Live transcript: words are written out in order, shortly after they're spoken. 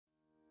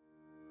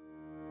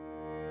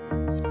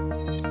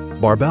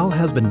Barbal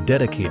has been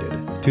dedicated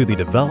to the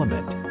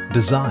development,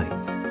 design,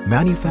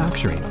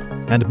 manufacturing,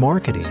 and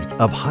marketing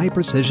of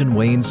high-precision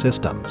weighing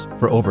systems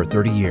for over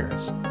 30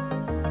 years.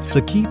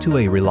 The key to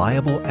a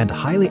reliable and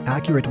highly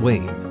accurate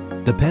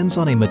weighing depends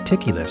on a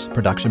meticulous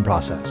production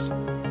process.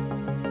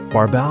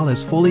 Barbal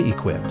is fully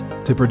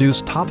equipped to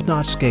produce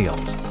top-notch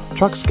scales,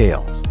 truck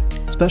scales,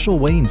 special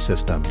weighing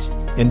systems,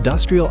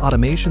 industrial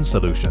automation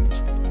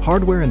solutions,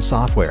 hardware and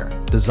software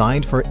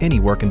designed for any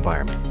work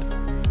environment.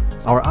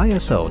 Our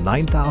ISO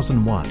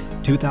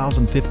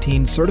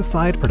 9001-2015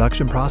 certified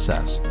production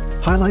process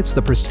highlights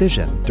the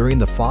precision during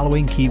the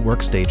following key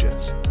work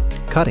stages: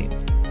 cutting,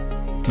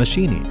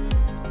 machining,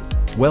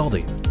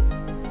 welding,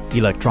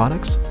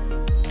 electronics,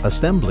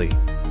 assembly,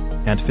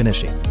 and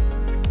finishing.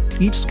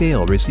 Each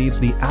scale receives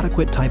the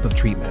adequate type of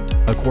treatment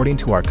according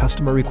to our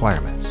customer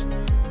requirements.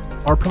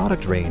 Our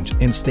product range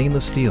in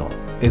stainless steel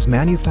is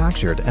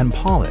manufactured and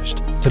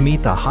polished to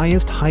meet the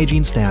highest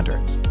hygiene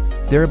standards,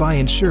 thereby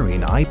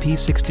ensuring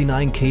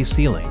IP69K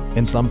sealing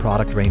in some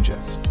product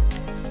ranges.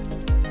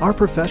 Our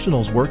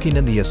professionals working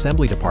in the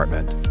assembly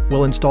department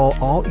will install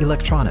all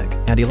electronic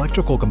and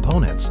electrical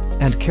components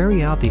and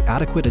carry out the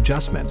adequate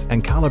adjustments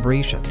and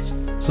calibrations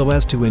so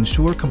as to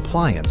ensure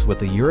compliance with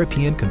the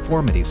European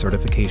Conformity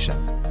Certification.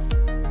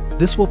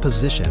 This will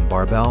position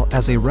Barbal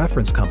as a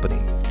reference company,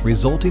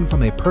 resulting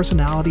from a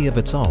personality of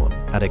its own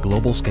at a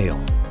global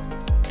scale.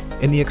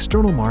 In the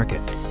external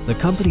market, the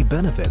company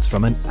benefits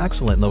from an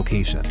excellent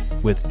location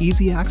with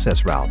easy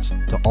access routes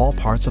to all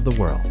parts of the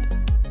world.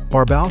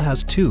 Barbal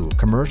has 2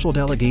 commercial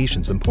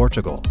delegations in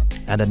Portugal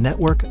and a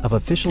network of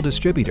official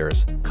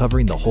distributors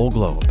covering the whole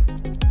globe.